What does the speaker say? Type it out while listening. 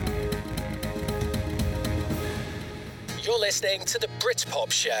You're listening to the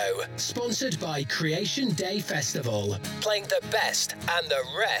Britpop Show, sponsored by Creation Day Festival, playing the best and the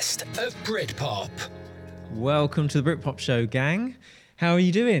rest of Britpop. Welcome to the Britpop Show, gang. How are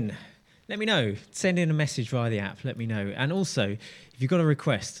you doing? Let me know. Send in a message via the app. Let me know. And also, if you've got a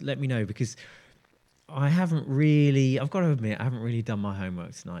request, let me know, because I've got to admit, I haven't really done my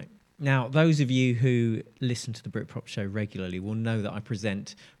homework tonight. Now, those of you who listen to the Britpop Show regularly will know that I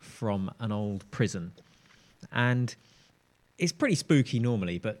present from an old prison. And it's pretty spooky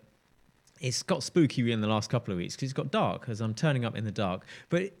normally, but it's got spooky in the last couple of weeks because it's got dark as I'm turning up in the dark.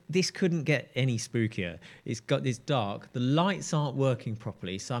 But this couldn't get any spookier. It's dark. The lights aren't working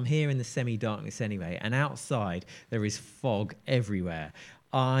properly, so I'm here in the semi-darkness anyway. And outside, there is fog everywhere.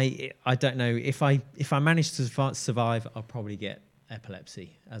 I don't know. If I manage to survive, I'll probably get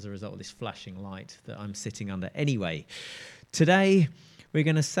epilepsy as a result of this flashing light that I'm sitting under. Anyway, today we're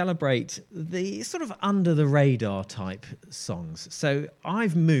going to celebrate the sort of under the radar type songs. So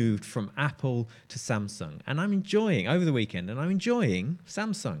I've moved from Apple to Samsung, and I'm enjoying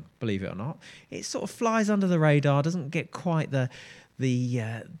Samsung, believe it or not. It sort of flies under the radar, doesn't get quite the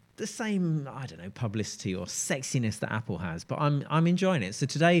same, I don't know, publicity or sexiness that Apple has, but I'm enjoying it. So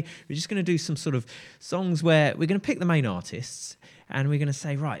today we're just going to do some sort of songs where we're going to pick the main artists and we're going to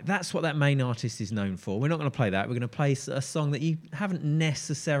say, right, that's what that main artist is known for. We're not going to play that. We're going to play a song that you haven't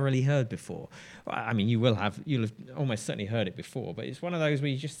necessarily heard before. I mean, you'll have almost certainly heard it before, but it's one of those where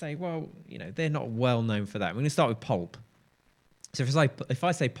you just say, well, you know, they're not well known for that. We're going to start with Pulp. So if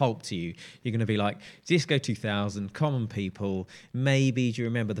I say Pulp to you, you're going to be like, Disco 2000, Common People, maybe do you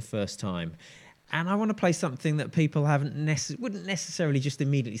remember the first time? And I want to play something that people wouldn't necessarily just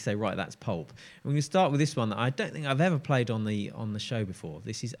immediately say, right, that's Pulp. And we're going to start with this one that I don't think I've ever played on the show before.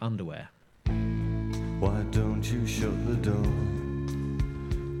 This is Underwear. Why don't you shut the door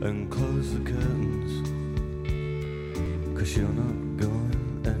and close the curtains? 'Cause you're not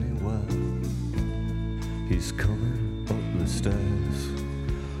going anywhere. He's coming up the stairs,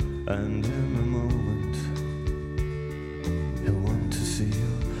 and in a moment he'll want to see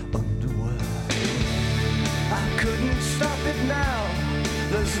your underwear. I couldn't stop it now,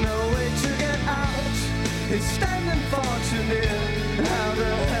 there's no way to get out. It's standing far too near. How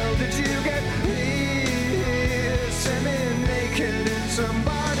the hell did you get here? Semi-naked in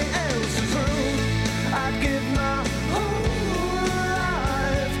somebody else's room. I'd give my whole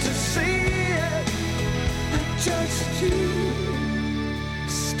life to see it. Just you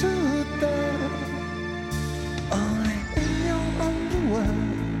stood there, only in your underwear.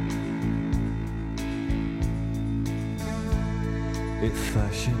 If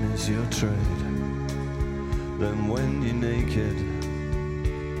fashion is your trade, then when you're naked,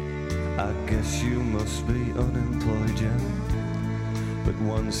 I guess you must be unemployed, yeah. But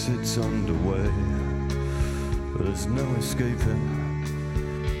once it's underway, there's no escaping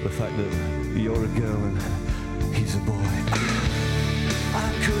the fact that you're a girl and he's a boy.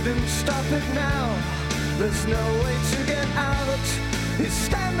 I couldn't stop it now, there's no way to get out. He's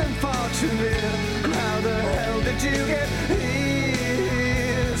standing far too near. How the hell did you get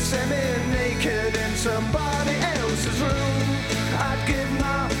here? Semi-naked in somebody else's room. I'd give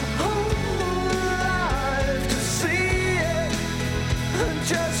my whole life to see it.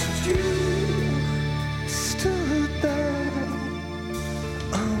 Just you stood there,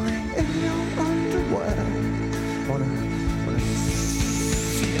 only in your underwear. Wanna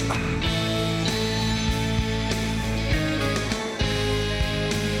see it.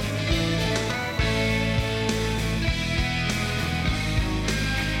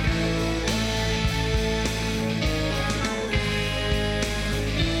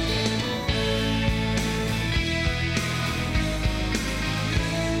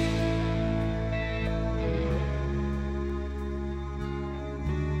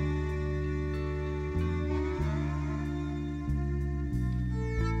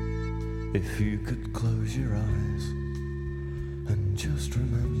 If you could close your eyes and just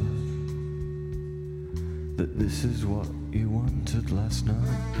remember that this is what you wanted last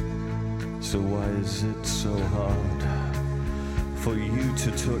night. So why is it so hard for you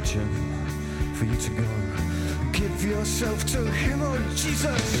to touch him, for you to go? Give yourself to him, oh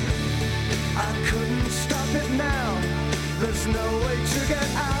Jesus. I couldn't stop it now, there's no way to get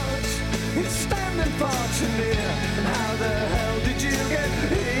out. He's standing far too near. How the hell did you get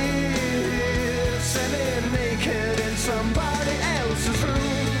here? Semi-naked in somebody else's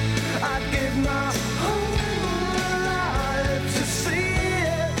room. I'd give my whole life to see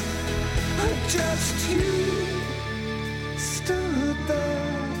it. Just you stood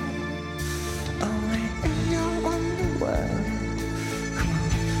there, only in your underwear.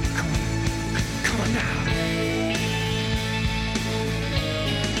 Come on now.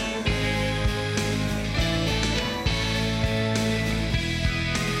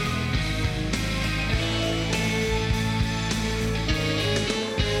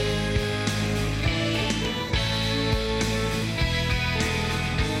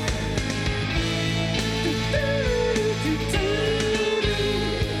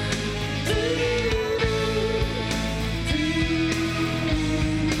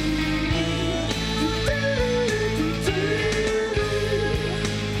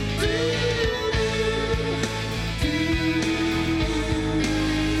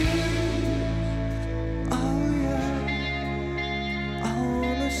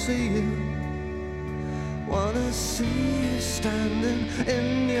 see you. Wanna see you standing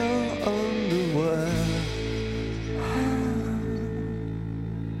in your underwear.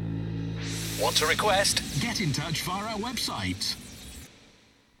 Want to request? Get in touch via our website.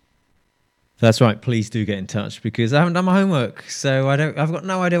 That's right. Please do get in touch because I haven't done my homework, so I've got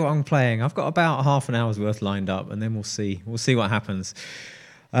no idea what I'm playing. I've got about half an hour's worth lined up, and then we'll see what happens.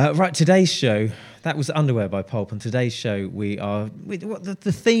 Right, today's show, that was Underwear by Pulp, and today's show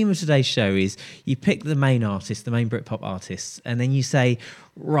the theme of today's show is you pick the main artist, the main Britpop artists, and then you say,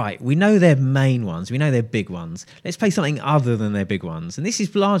 right, we know they're main ones, we know they're big ones, let's play something other than their big ones. And this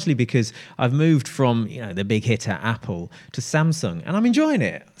is largely because I've moved from, the big hitter Apple to Samsung, and I'm enjoying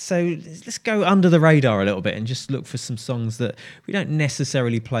it. So let's go under the radar a little bit and just look for some songs that we don't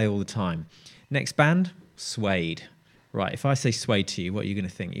necessarily play all the time. Next band, Suede. Right, if I say Suede to you, what are you going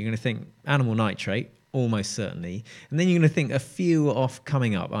to think? You're going to think Animal Nitrate, almost certainly. And then you're going to think a few off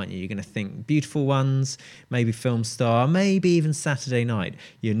coming up, aren't you? You're going to think Beautiful Ones, maybe Film Star, maybe even Saturday Night.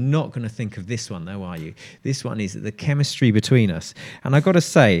 You're not going to think of this one, though, are you? This one is The Chemistry Between Us. And I've got to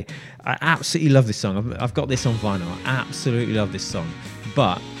say, I absolutely love this song. I've got this on vinyl. I absolutely love this song.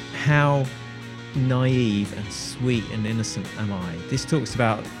 But how naive and sweet and innocent am I? This talks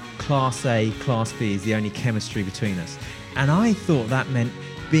about Class A, Class B is the only chemistry between us. And I thought that meant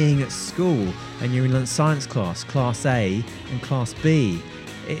being at school and you're in science class, Class A and Class B.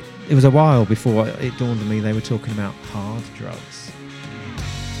 It was a while before it dawned on me they were talking about hard drugs.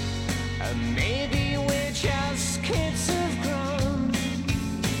 Maybe we're just kids have grown.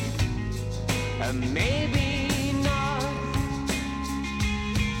 Maybe not.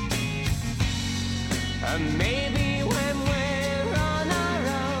 Maybe when we're on our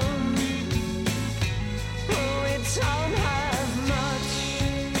own, we don't have much.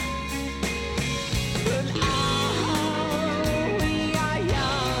 But oh, we are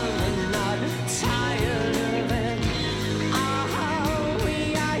young and not tired of it. Oh, we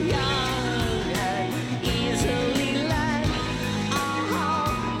are young and easily led.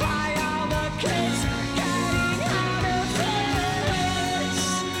 Oh, by all the kids getting out of it.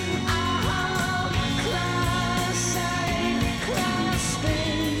 Oh, class A, class B.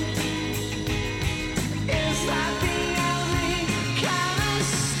 Is that the only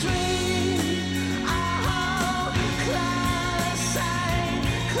chemistry? Oh, class A,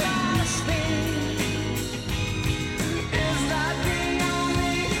 class B. Is that the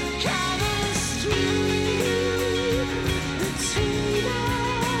only chemistry between us?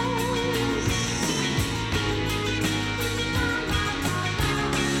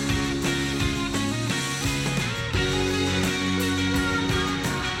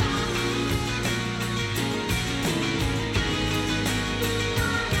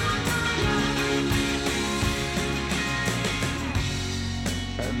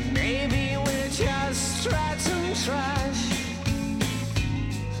 Maybe we're just rats and trash.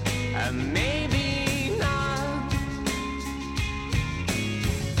 Maybe not.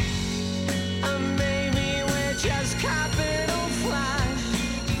 Maybe we're just capital flash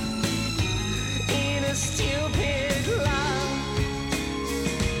in a stupid love.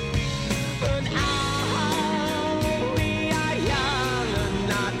 But oh, we are young and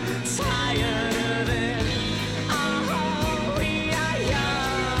not tired of it. Oh, we are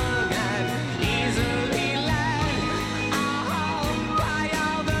young and easily led. Oh, by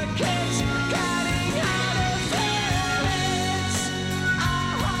all the kids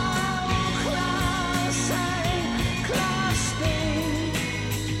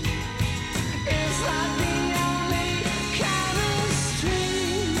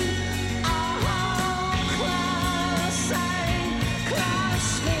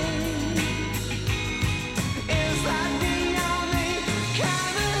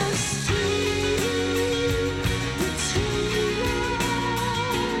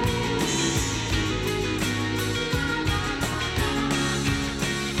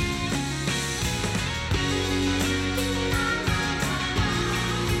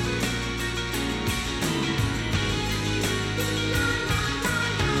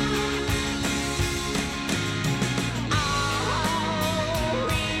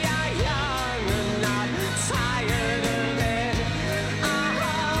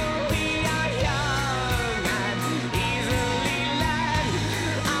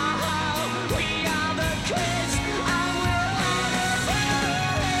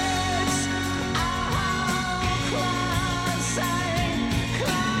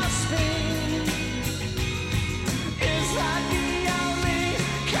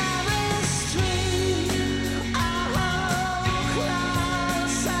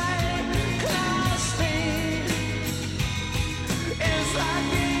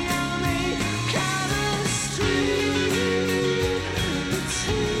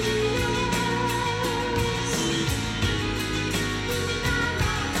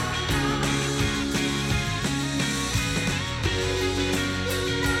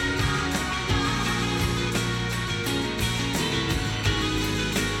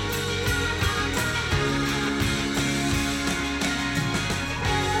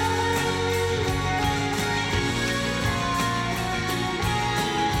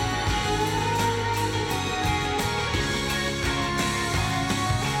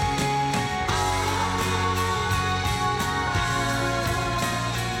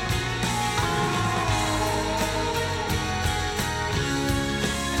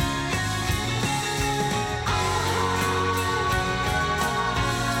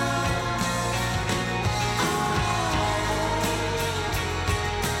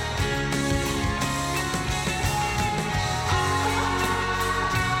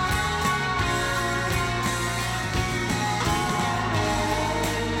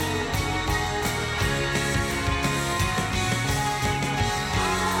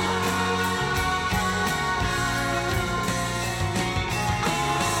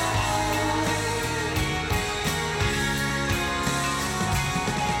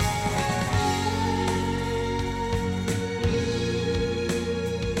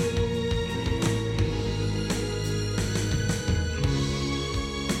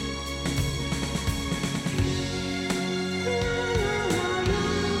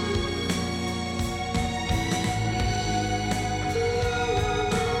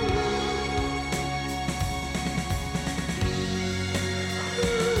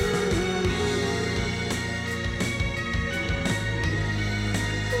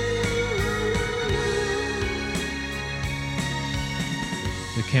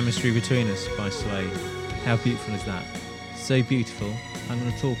Chemistry Between Us by Suede. How beautiful is that? So beautiful, I'm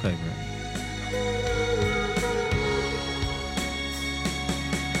going to talk over it.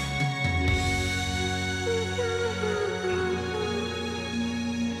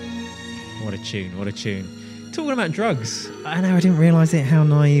 What a tune, what a tune. Talking about drugs. I know, I didn't realise it. How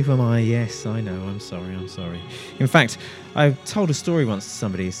naive am I? Yes, I know. I'm sorry. In fact, I told a story once to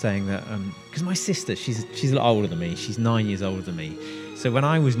somebody saying that, because my sister, she's a lot older than me. She's 9 years older than me. So when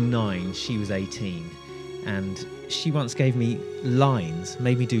I was 9, she was 18. And she once gave me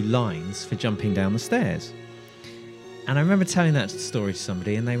made me do lines for jumping down the stairs. And I remember telling that story to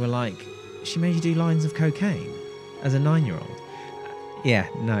somebody, and they were like, she made you do lines of cocaine as a 9-year-old? Yeah,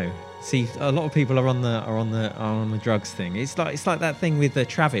 no. See, a lot of people are on the drugs thing. It's like that thing with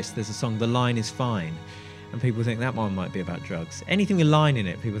Travis. There's a song, "The Line Is Fine," and people think that one might be about drugs. Anything with line in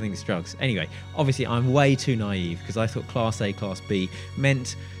it, people think it's drugs. Anyway, obviously, I'm way too naive because I thought Class A, Class B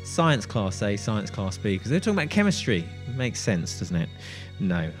meant Science Class A, Science Class B because they're talking about chemistry. It makes sense, doesn't it?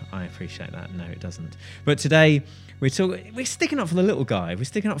 No, I appreciate that. No, it doesn't. But today we're sticking up for the little guy. We're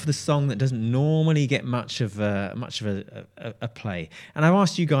sticking up for the song that doesn't normally get much of a play. And I've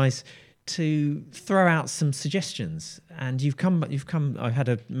asked you guys to throw out some suggestions. And you've come. I've had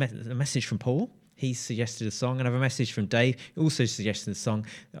a message from Paul. He suggested a song, and I have a message from Dave. He also suggested a song.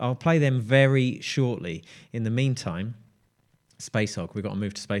 I'll play them very shortly. In the meantime, Space Hog. We've got to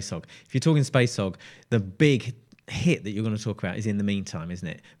move to Space Hog. If you're talking Space Hog, the big hit that you're going to talk about is In the Meantime, isn't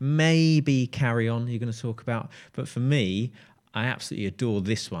it? Maybe Carry On you're going to talk about, but for me, I absolutely adore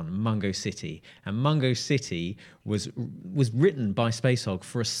this one, Mungo City. And Mungo City was written by Space Hog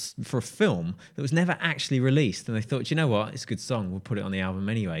for a film that was never actually released, and they thought, you know what, it's a good song, we'll put it on the album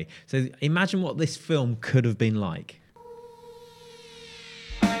anyway. So imagine what this film could have been like.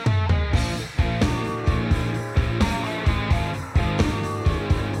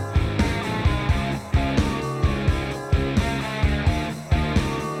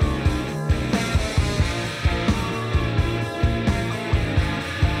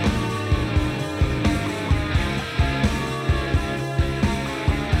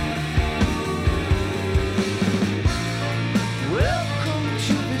 Welcome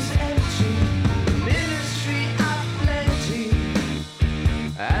to this empty ministry.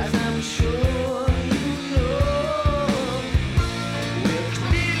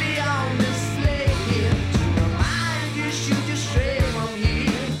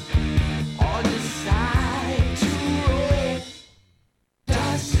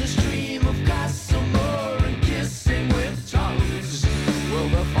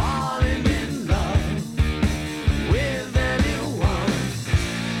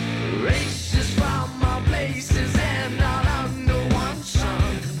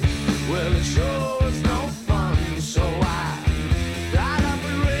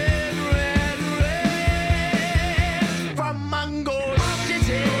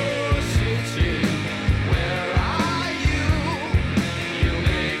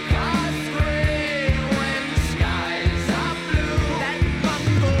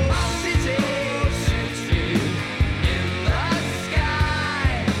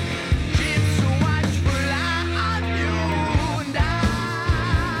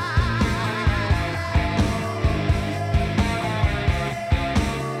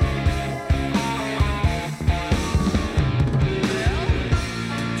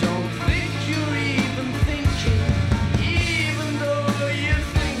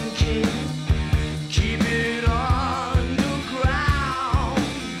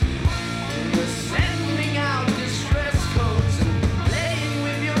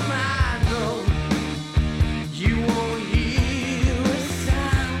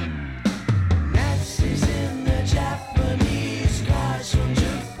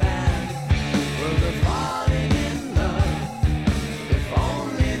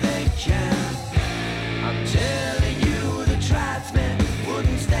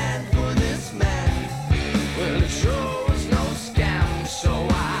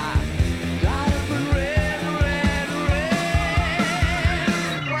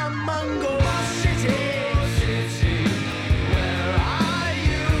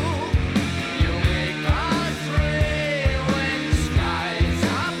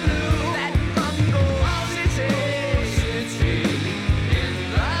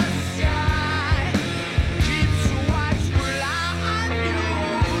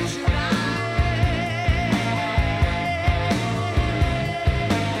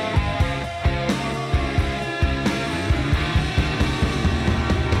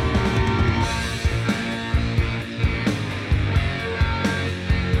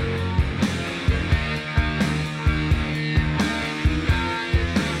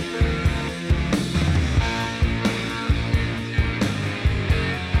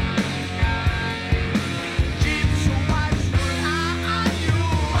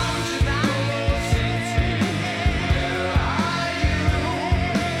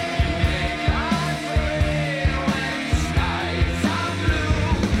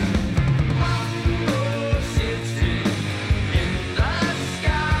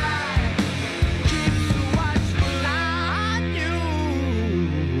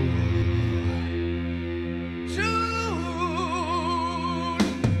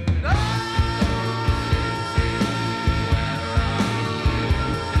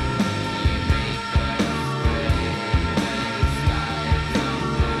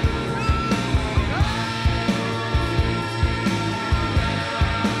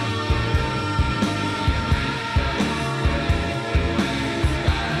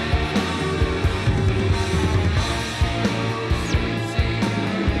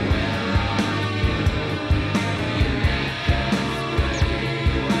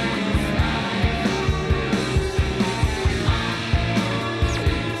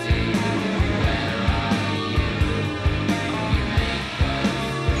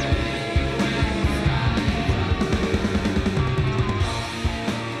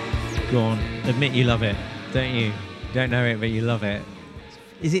 Go on, admit you love it, don't you? Don't know it, but you love it.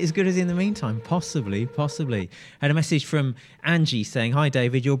 Is it as good as In the Meantime? Possibly. Had a message from Angie saying, "Hi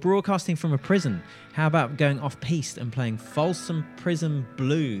David, you're broadcasting from a prison. How about going off-piste and playing Folsom Prison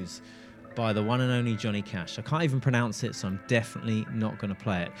Blues by the one and only Johnny Cash?" I can't even pronounce it, so I'm definitely not going to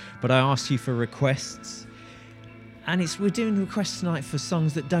play it. But I asked you for requests. And we're doing requests tonight for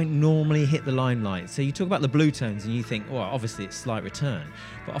songs that don't normally hit the limelight. So you talk about the Blue Tones and you think, well, obviously it's Slight Return.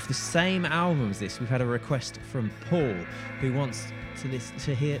 But off the same album as this, we've had a request from Paul, who wants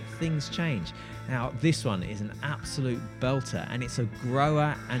to hear Things Change. Now, this one is an absolute belter, and it's a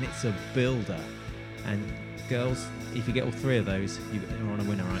grower and it's a builder. And girls, if you get all three of those, you're on a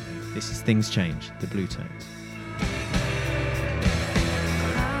winner, aren't you? This is Things Change, the Blue Tones.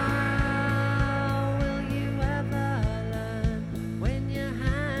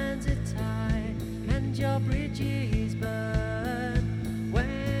 Bridges burn.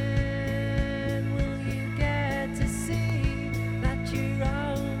 When will you get to see that your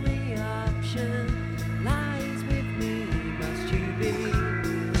only option lies with me? Must you be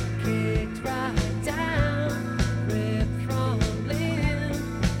kicked right down, ripped from limb,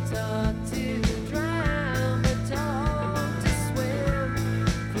 taught to drown, but told to swim?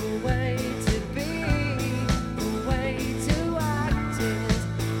 The way to be, the way to act is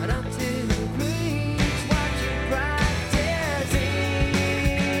not to breathe.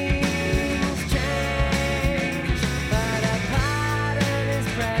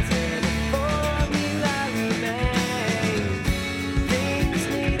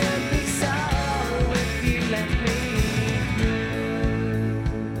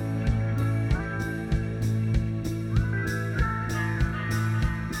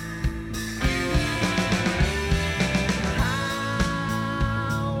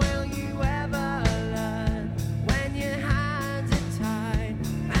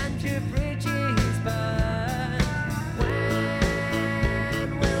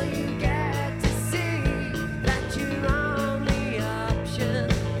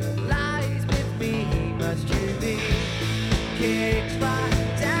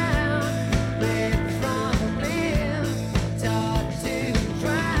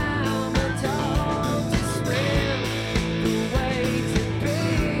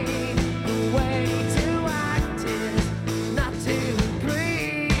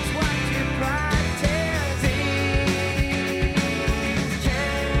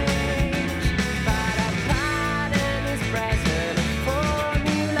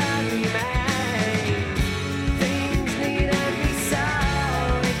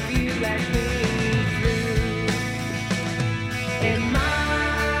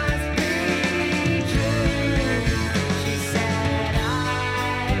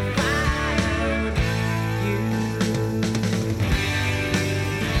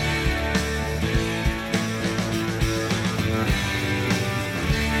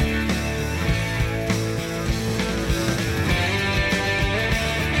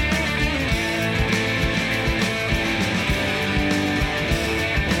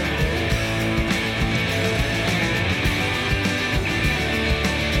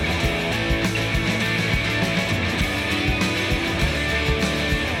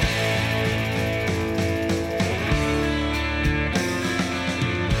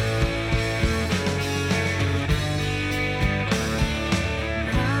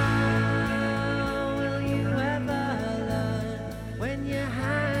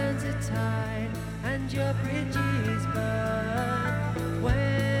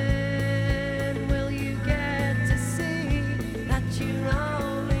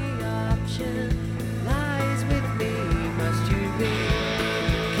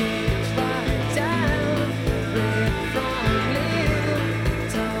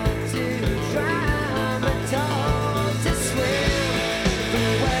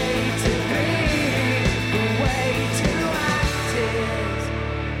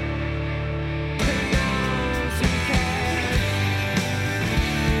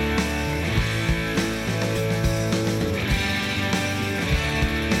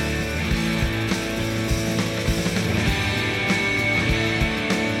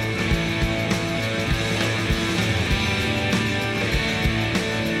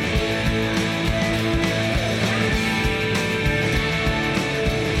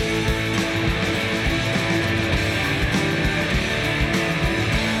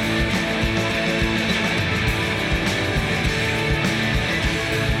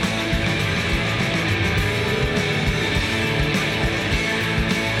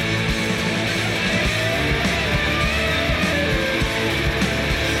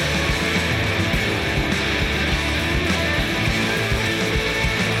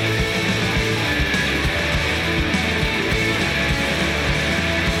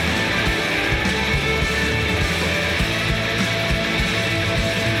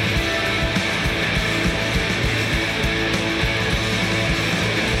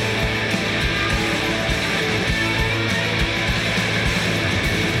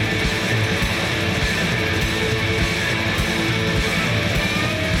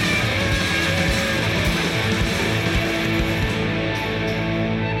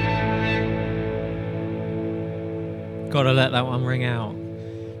 Gotta let that one ring out.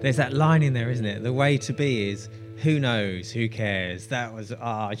 There's that line in there, isn't it? The way to be is, who knows, who cares? That was,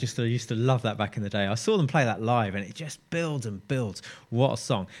 I used to love that back in the day. I saw them play that live and it just builds and builds. What a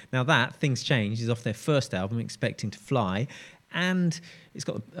song. Now that, Things Change, is off their first album, Expecting to Fly. And it's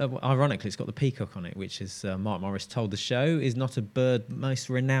got, ironically, it's got the peacock on it, which, as Mark Morris told the show, is not a bird most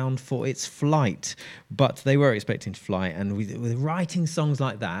renowned for its flight. But they were expecting to fly. And with writing songs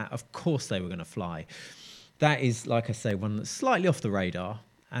like that, of course they were going to fly. That is, like I say, one that's slightly off the radar.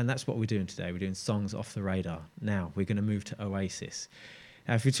 And that's what we're doing today. We're doing songs off the radar. Now, we're going to move to Oasis.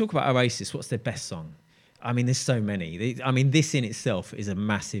 Now, if we talk about Oasis, what's their best song? I mean, there's so many. I mean, this in itself is a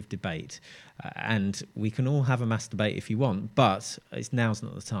massive debate. And we can all have a mass debate if you want, but now's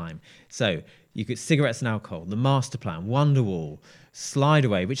not the time. So you could Cigarettes and Alcohol, The Master Plan, Wonderwall, Slide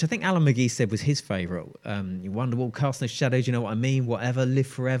Away, which I think Alan McGee said was his favourite. Wonderwall, Cast No Shadows, You Know What I Mean, Whatever, Live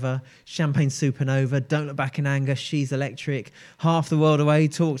Forever, Champagne Supernova, Don't Look Back in Anger, She's Electric, Half the World Away,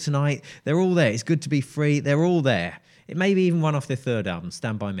 Talk Tonight. They're all there. It's Good to Be Free. They're all there. It may be even one off their third album,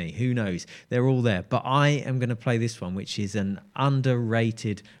 Stand By Me. Who knows? They're all there. But I am going to play this one, which is an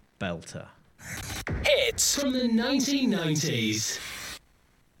underrated belter. Hits from the 1990s.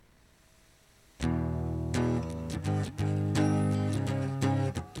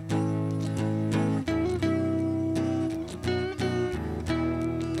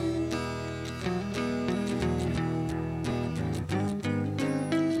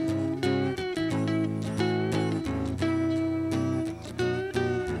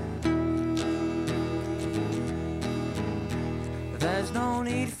 There's no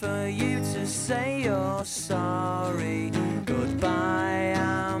need for you to say you're sorry. Goodbye,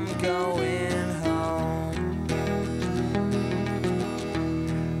 I'm going home.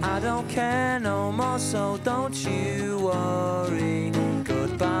 I don't care no more, so don't you worry.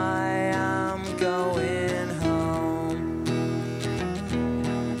 Goodbye, I'm going home.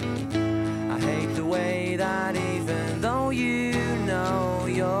 I hate the way that even though you know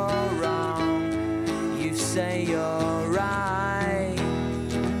you're wrong, you say you're right.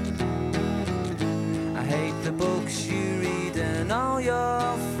 Books you read and all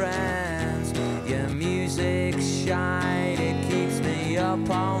your friends, your music shine, it keeps me up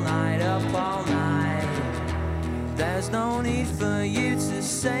all night, up all night. There's no need for you to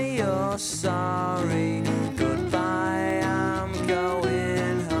say you're sorry. Goodbye, I'm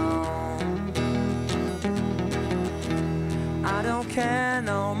going home. I don't care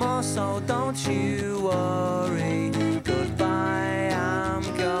no more, so don't you worry. Goodbye, I'm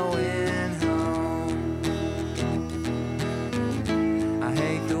going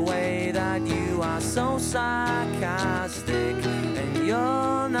so sarcastic, and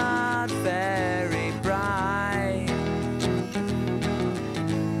you're not very bright.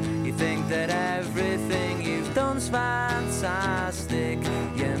 You think that everything you've done's fantastic.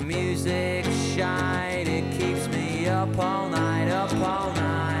 Your music shine, it keeps me up all night, up all night.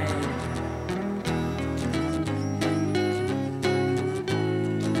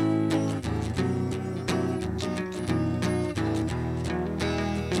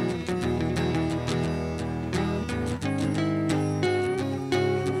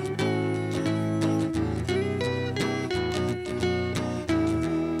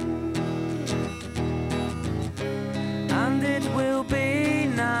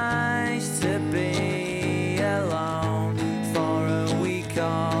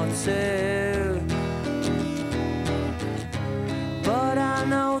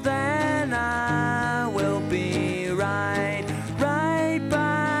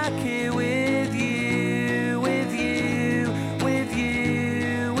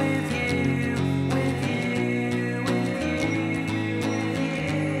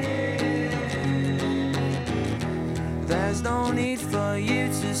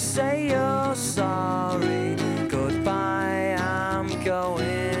 Say you're sorry. Goodbye, I'm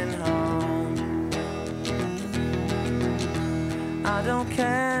going home. I don't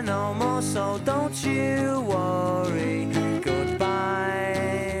care no more, so don't you worry.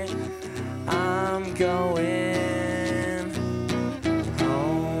 Goodbye, I'm going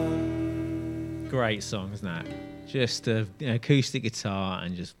home. Great song, isn't that? Just an acoustic guitar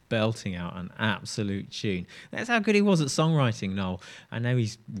and just belting out an absolute tune. That's how good he was at songwriting, Noel. I know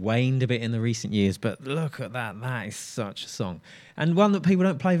he's waned a bit in the recent years, but look at that. That is such a song. And one that people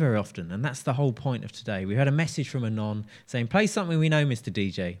don't play very often, and that's the whole point of today. We had a message from Anon saying, play something we know, Mr.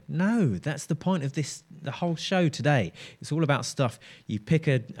 DJ. No, that's the point of the whole show today. It's all about stuff. You pick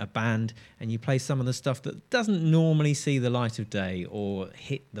a band and you play some of the stuff that doesn't normally see the light of day or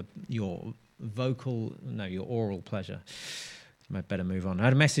hit your oral pleasure. I'd better move on. I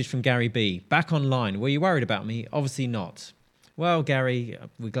had a message from Gary B. Back online. Were you worried about me? Obviously not. Well, Gary,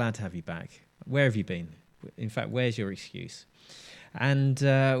 we're glad to have you back. Where have you been? In fact, where's your excuse? And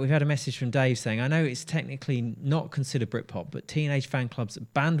we've had a message from Dave saying, I know it's technically not considered Britpop, but Teenage Fan Club's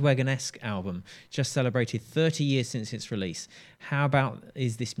Bandwagon-esque album just celebrated 30 years since its release. How about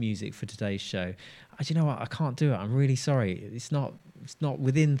is this music for today's show? Do you know what? I can't do it. I'm really sorry. It's not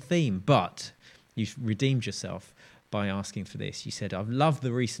within theme, but you've redeemed yourself by asking for this. You said, I've loved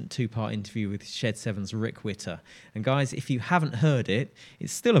the recent 2-part interview with Shed 7's Rick Witter. And guys, if you haven't heard it,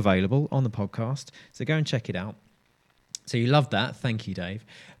 it's still available on the podcast, so go and check it out. So you loved that. Thank you, Dave.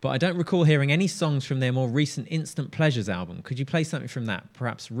 But I don't recall hearing any songs from their more recent Instant Pleasures album. Could you play something from that?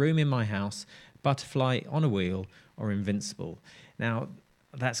 Perhaps Room in My House, Butterfly on a Wheel, or Invincible? Now,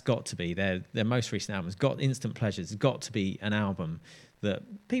 that's got to be their most recent album. It's got Instant Pleasures. It's got to be an album that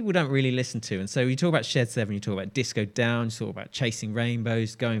people don't really listen to. And so you talk about Shed 7, you talk about Disco Down, you talk about Chasing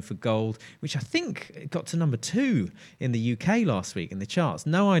Rainbows, Going for Gold, which I think got to number 2 in the UK last week in the charts.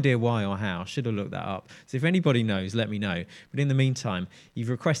 No idea why or how. Should have looked that up. So if anybody knows, let me know. But in the meantime, you've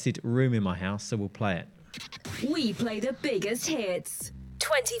requested Room in My House, so we'll play it. We play the biggest hits.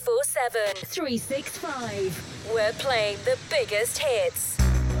 24/7. 365. We're playing the biggest hits.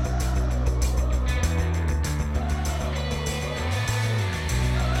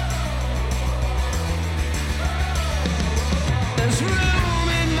 There's room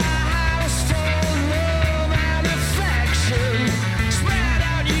in my house for love and affection. Spread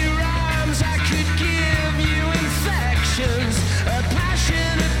out your arms, I could give you infections. A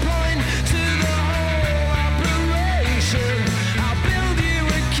passionate point to the whole operation. I'll build you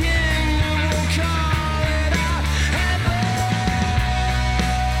a kingdom, we'll call it our heaven.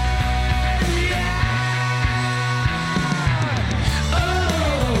 Yeah.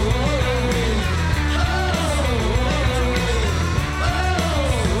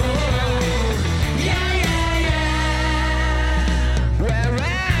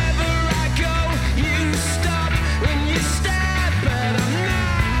 Wherever I go, you stop and you stare, but I'm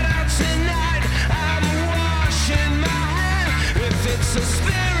not out tonight. I'm washing my hair. If it's a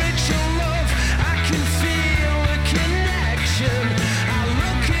spiritual love, I can feel a connection. I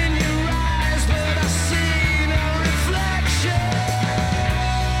look in your eyes, but I see no reflection.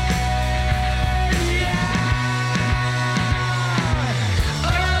 Yeah.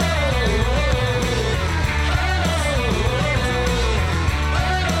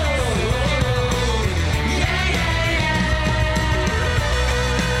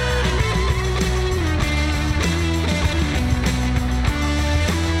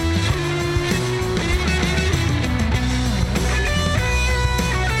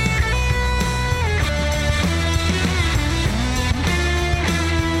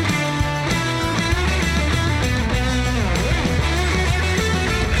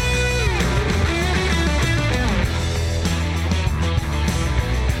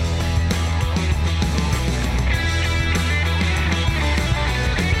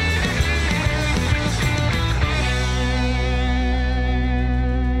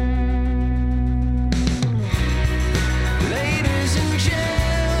 Ladies and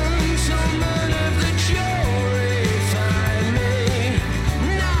gentlemen of the jury, find me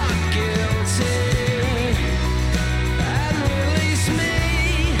not guilty and release me,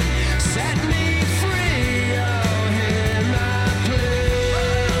 set me free. Oh, hear my plea.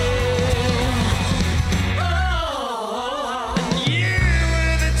 And you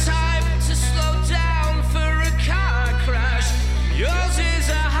were the type to slow down for a car crash. Yours is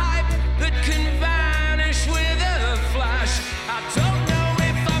a hype that can vanish with a flash. I don't know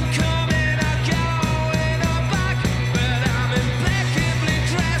if I'm coming or going or back, but I'm impeccably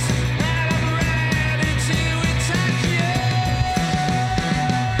dressed and I'm ready to attack you.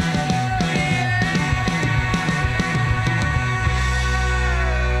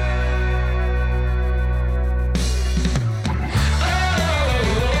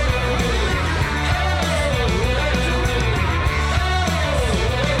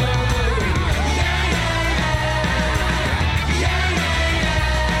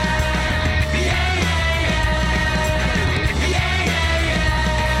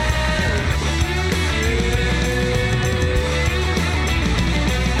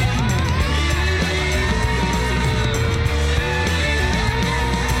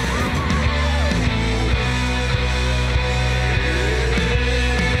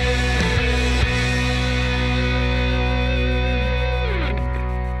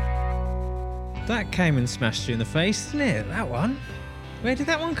 That came and smashed you in the face, didn't it? That one. Where did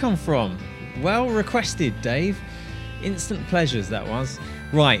that one come from? Well requested, Dave. Instant Pleasures, that was.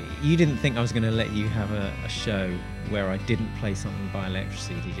 Right, you didn't think I was going to let you have a show where I didn't play something by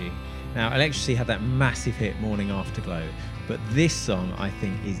Electricity, did you? Now, Electricity had that massive hit, Morning Afterglow, but this song, I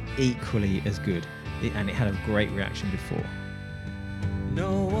think, is equally as good, and it had a great reaction before.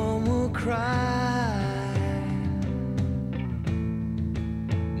 No one will cry.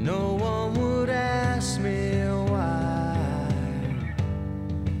 No one would ask me why.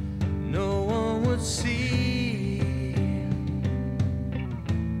 No one would see.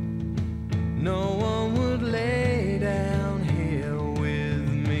 No one would lay down here with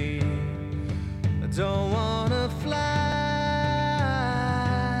me. I don't wanna fly.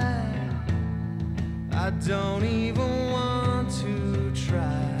 I don't even want to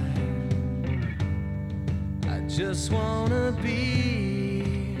try. I just wanna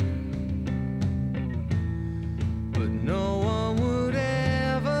be. But no one would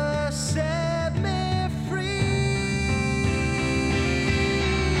ever set me free.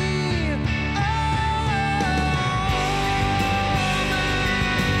 Oh, my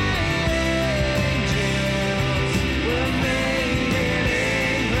angels were made in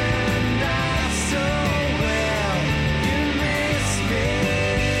England. I so well, you miss me,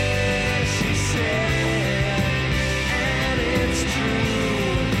 she said, and it's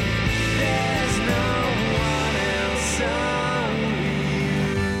true. There's no one else, only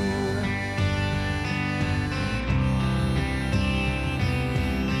you.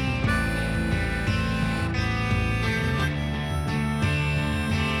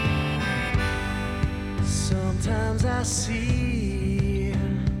 Sometimes I see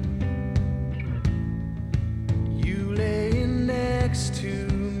you laying next to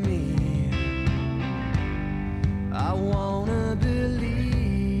me. I wanna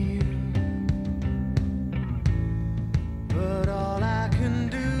believe, but all I can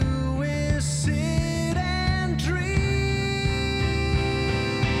do is sit and dream.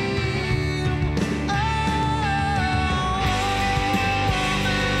 Oh, my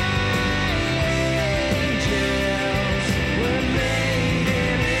angels were made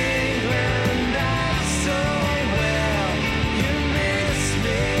in England. I so well, you miss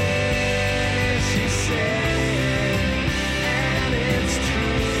me, she said, and it's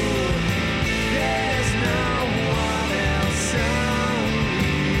true. There's no one else,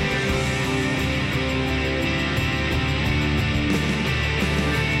 only you.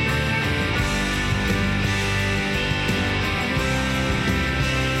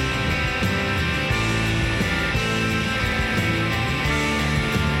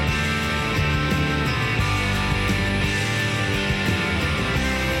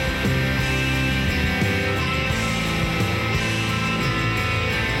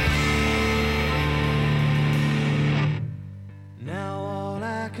 Now all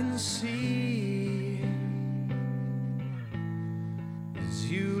I can see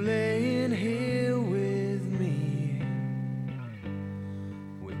is you laying here with me.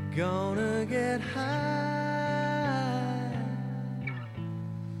 We're gonna get high,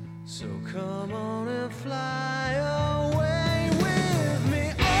 so come on and fly away with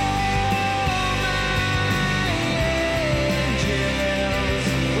me. Oh, my angels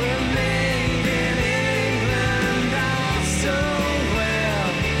were made in England. I so well,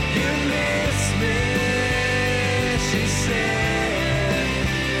 you miss me, she said,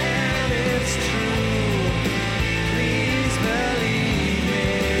 and it's true. Please believe me,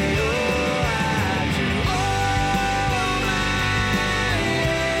 oh, I do. Oh, my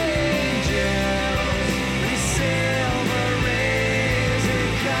angels, we silver rays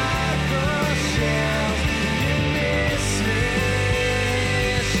and copper shells. You miss me,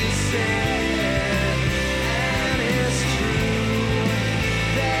 she said, and it's true.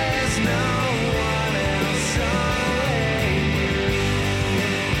 There's no one else, only you.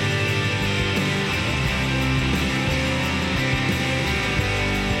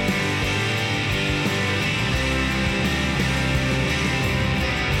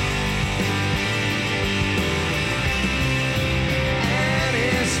 And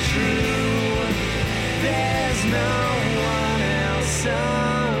it's true. There's no one else,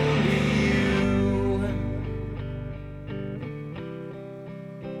 only you.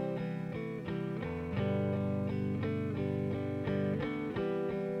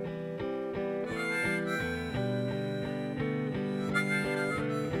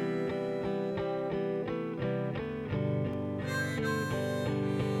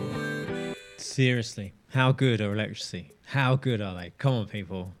 Seriously, how good are Electricity? How good are they? Come on,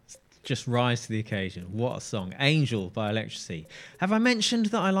 people. Just rise to the occasion. What a song. Angel by Electricity. Have I mentioned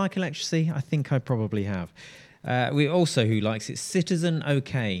that I like Electricity? I think I probably have. We also, who likes it, Citizen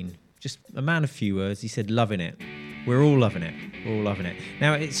O'Kane. Just a man of few words. He said, loving it. We're all loving it. We're all loving it.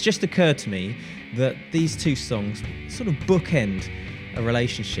 Now, it's just occurred to me that these two songs sort of bookend a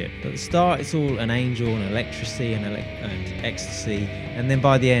relationship. At the start, it's all an angel and electricity and ecstasy, and then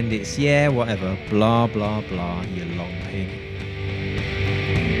by the end, it's yeah, whatever, blah, blah, blah, you long pig.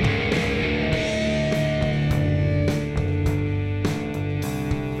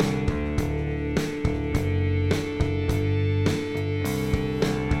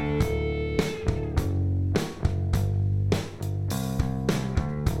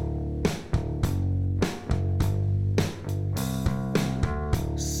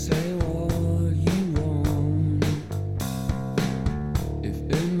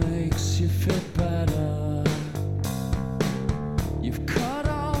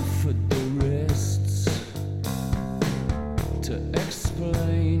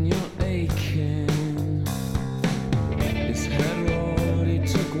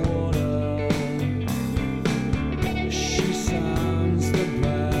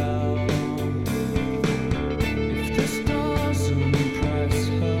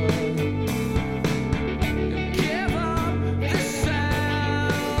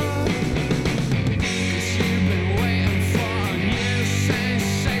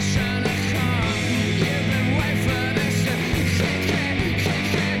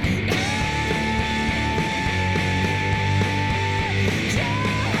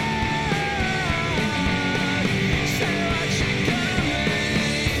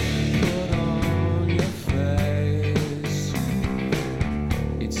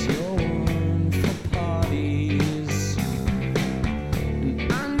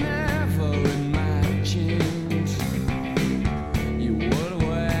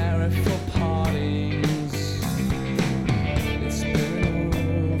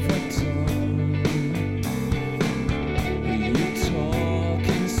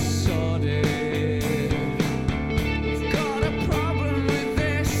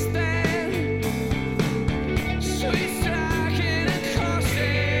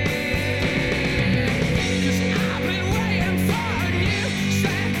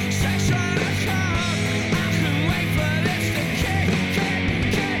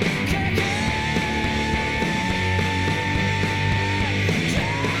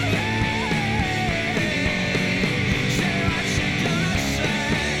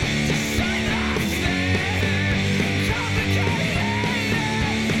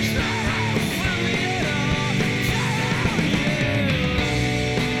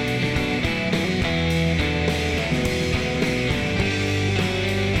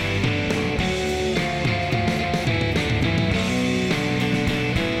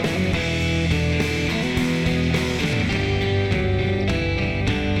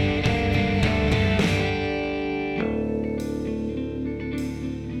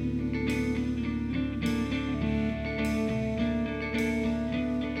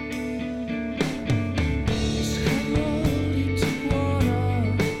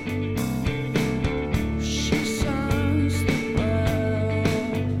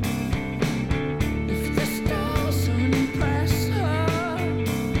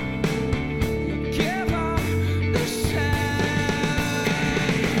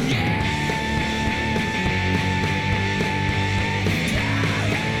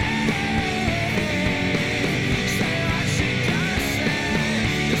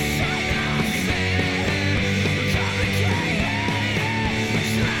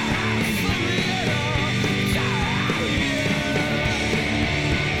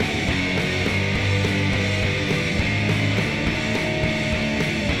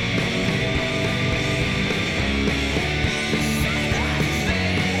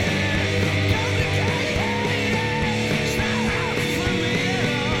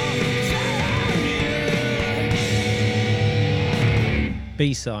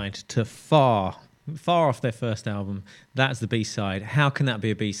 B-side to Far off their first album. That's the B-side. How can that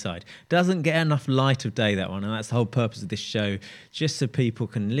be a B-side? Doesn't get enough light of day, that one, and that's the whole purpose of this show, just so people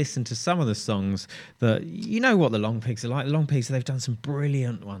can listen to some of the songs that, you know what the Long Pigs are like. The Long Pigs, they've done some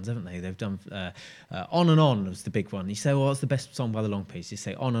brilliant ones, haven't they? They've done On and On was the big one. You say, well, what's the best song by the Long Pigs? You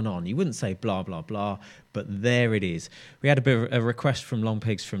say On and On. You wouldn't say blah, blah, blah, but there it is. We had a bit of a request from Long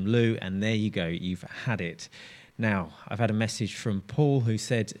Pigs from Lou, and there you go. You've had it. Now, I've had a message from Paul who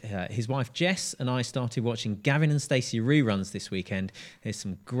said his wife Jess and I started watching Gavin and Stacey reruns this weekend. There's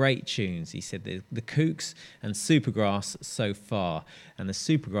some great tunes. He said the Kooks and Supergrass so far. And the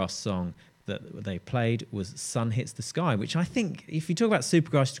Supergrass song that they played was Sun Hits the Sky, which I think, if you talk about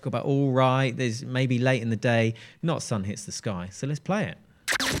Supergrass, you talk about All Right, there's maybe Late in the Day, not Sun Hits the Sky. So let's play it.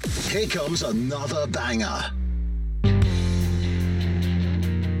 Here comes another banger.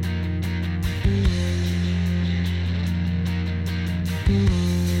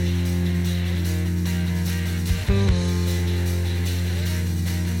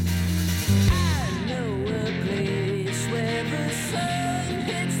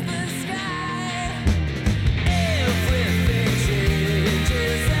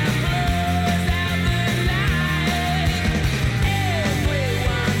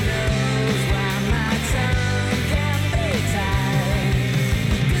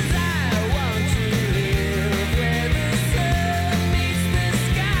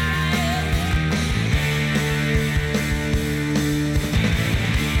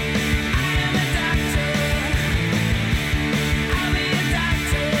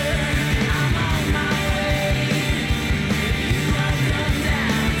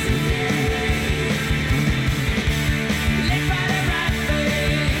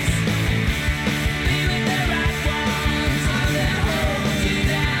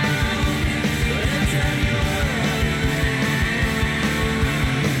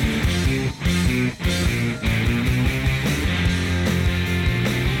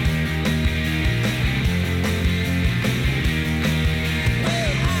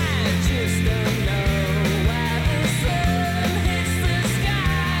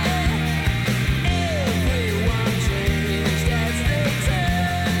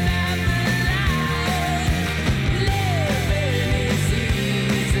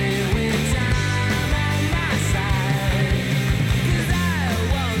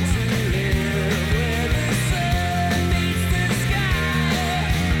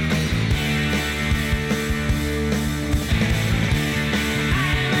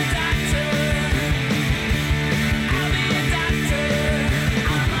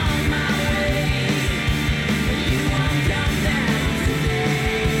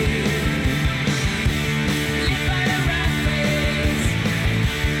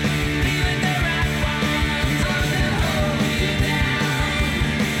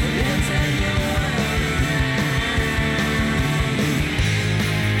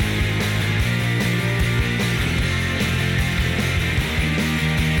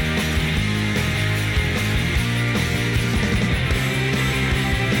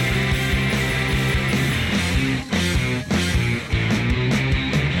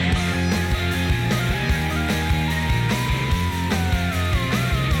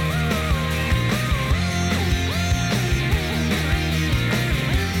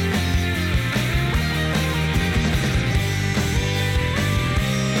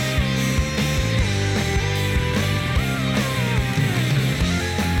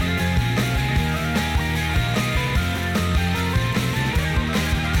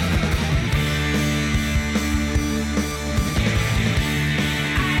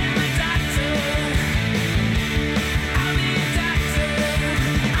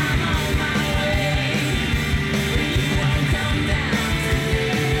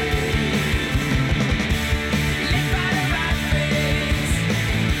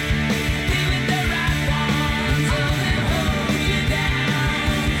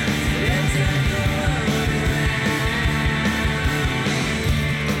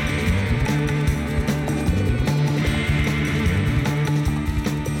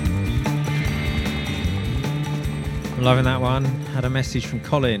 Loving that one. Had a message from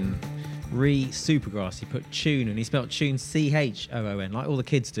Colin. Supergrass. He put tune and he spelled tune C-H-O-O-N, like all the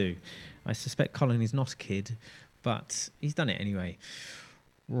kids do. I suspect Colin is not a kid, but he's done it anyway.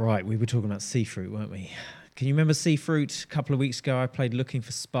 Right, we were talking about Seafruit, weren't we? Can you remember Seafruit? A couple of weeks ago, I played Looking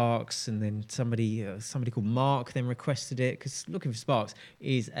for Sparks, and then somebody called Mark then requested it, because Looking for Sparks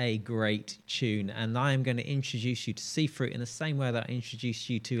is a great tune, and I am going to introduce you to Seafruit in the same way that I introduced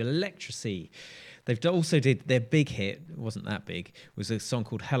you to Electricity. They've also did their big hit, it wasn't that big, was a song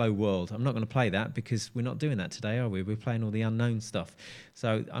called Hello World. I'm not going to play that because we're not doing that today, are we? We're playing all the unknown stuff.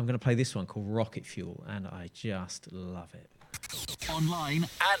 So I'm going to play this one called Rocket Fuel, and I just love it. Online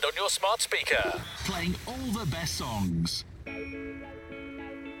and on your smart speaker. Playing all the best songs.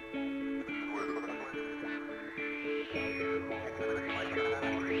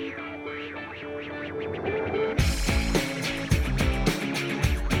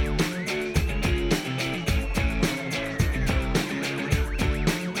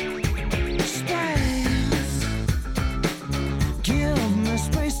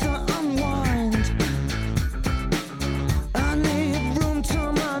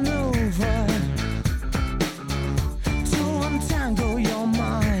 Time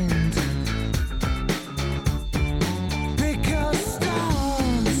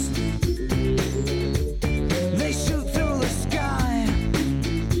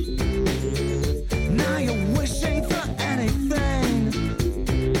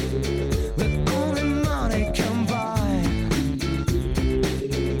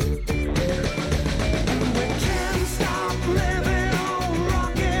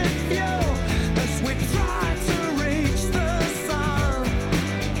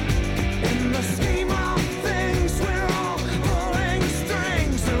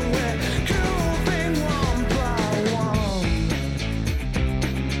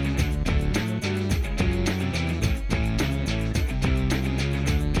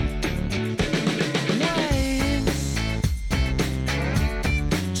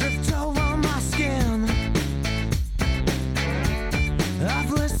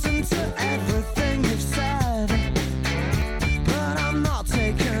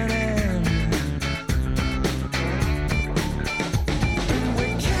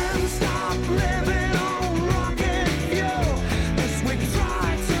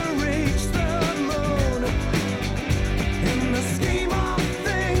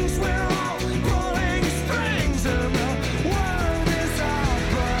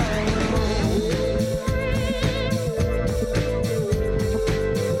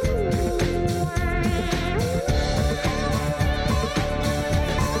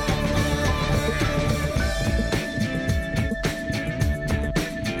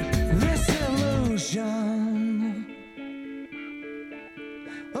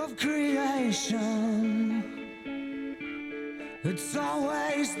of creation. It's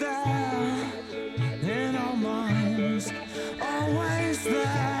always there in our minds, always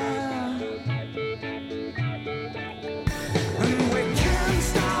there. And we can't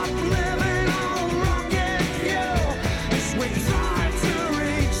stop living on rocket fuel as we try to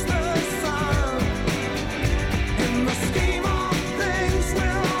reach the sun. In the scheme of things,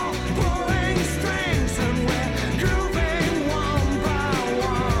 we're all pulling strings and we're grooving one by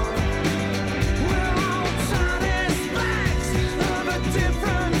one. We're all Chinese flags of a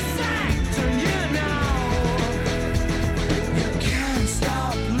different sect, and you know you can't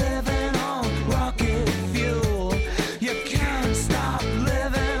stop living on rocket fuel. You can't stop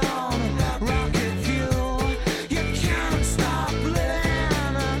living on rocket fuel. You can't stop living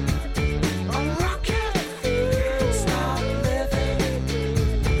on rocket fuel. Stop living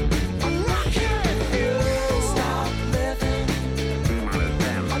on rocket fuel. Stop living on rocket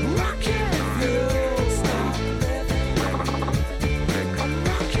fuel. Stop living on rocket fuel. Stop living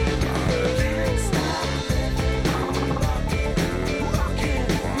on rocket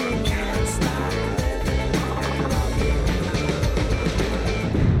fuel. Can't stop living on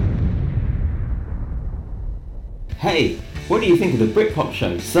Hey, what do you think of the Britpop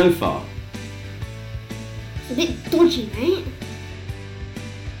show so far? It's a bit dodgy, mate.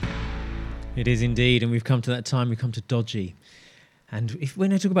 It is indeed, and we've come to that time, we've come to Dodgy. And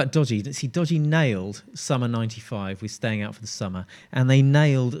when I talk about Dodgy, see, Dodgy nailed Summer 95 with Staying Out for the Summer, and they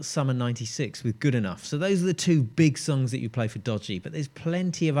nailed Summer 96 with Good Enough. So those are the two big songs that you play for Dodgy, but there's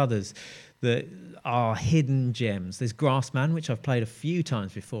plenty of others that are hidden gems. There's Grassman, which I've played a few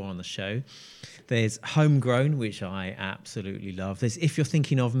times before on the show. There's Homegrown, which I absolutely love. There's If You're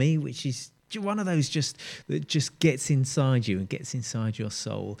Thinking of Me, which is one of those that just gets inside you and gets inside your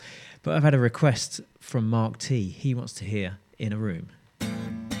soul. But I've had a request from Mark T. He wants to hear In a Room.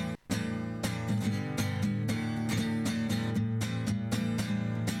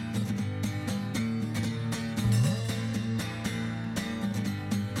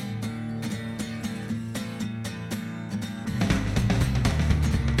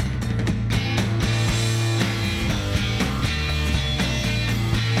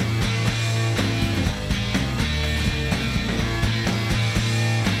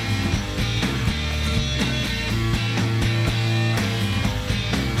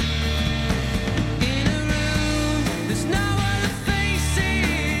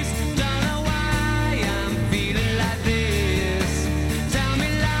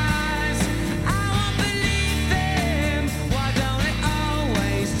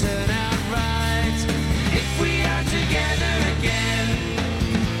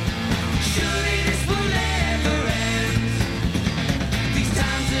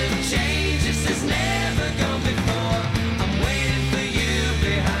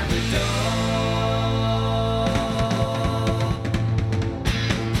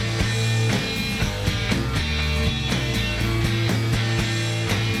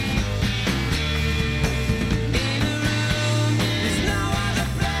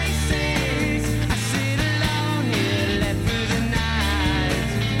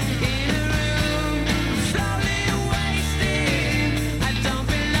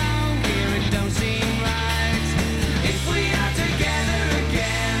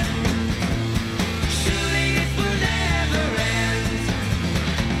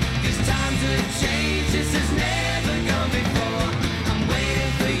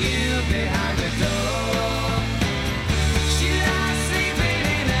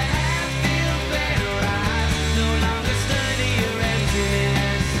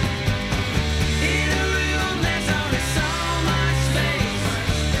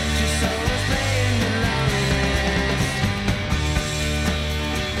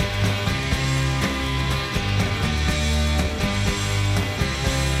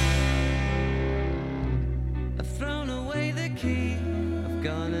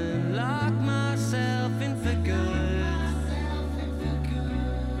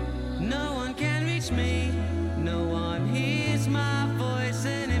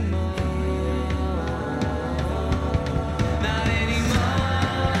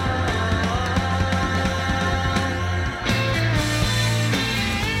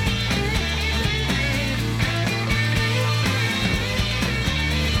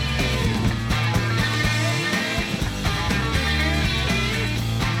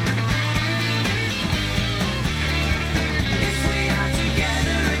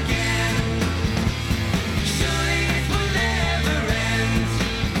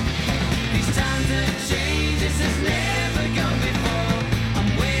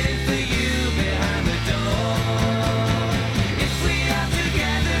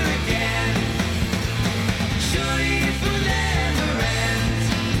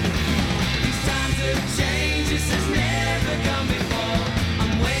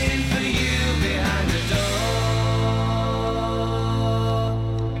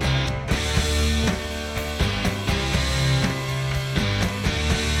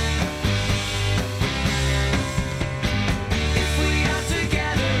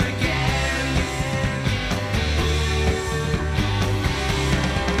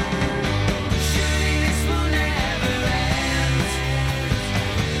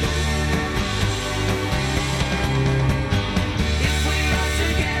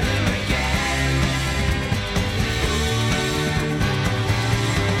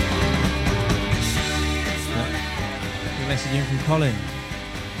 message in from Colin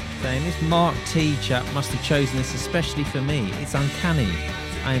saying, this Mark T chap must have chosen this especially for me. It's uncanny.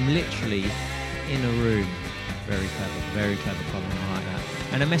 I am literally in a room. Very clever, Colin. I like that.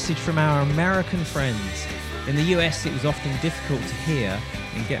 And a message from our American friends. In the US, it was often difficult to hear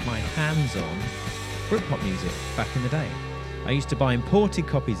and get my hands on Britpop music back in the day. I used to buy imported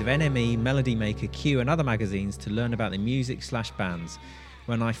copies of NME, Melody Maker, Q and other magazines to learn about the music/bands.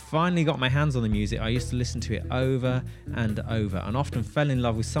 When I finally got my hands on the music, I used to listen to it over and over and often fell in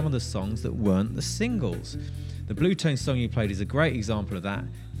love with some of the songs that weren't the singles. The Blue Tone song you played is a great example of that.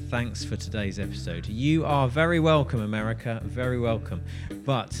 Thanks for today's episode. You are very welcome, America, very welcome.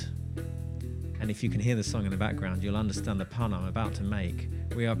 But, and if you can hear the song in the background, you'll understand the pun I'm about to make.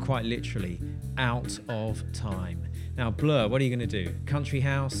 We are quite literally out of time. Now, Blur, what are you going to do? Country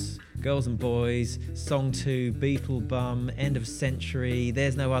House, Girls and Boys, Song 2, Beatle Bum, End of Century,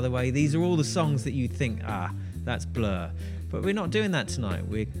 There's No Other Way. These are all the songs that you'd think, that's Blur. But we're not doing that tonight.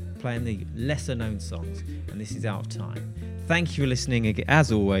 We're playing the lesser known songs, and this is Out of Time. Thank you for listening.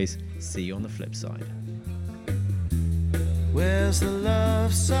 As always, see you on the flip side. Where's the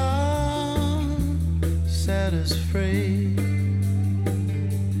love song? Set us free.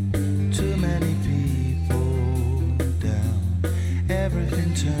 Too many people down,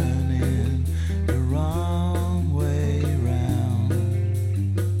 everything turning the wrong way round.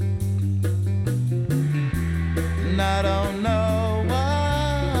 And I don't know what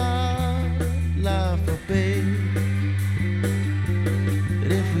love will be,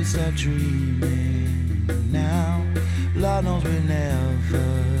 but if we start dreaming now, Lord knows we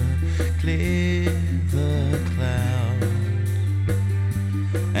never clear the cloud.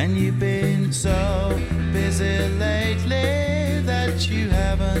 And you've been so busy lately that you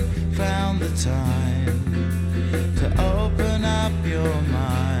haven't found the time to open up your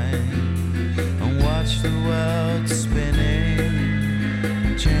mind and watch the world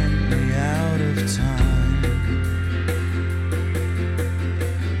spinning gently out of time.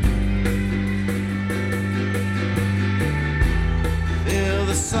 Feel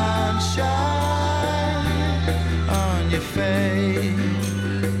the sunshine on your face.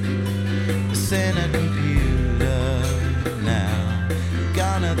 In a computer now,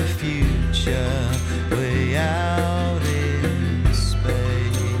 gone are the future, way out in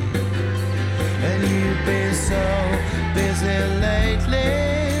space. And you've been so busy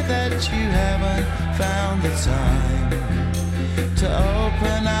lately that you haven't found the time to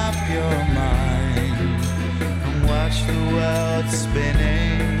open up your mind and watch the world spin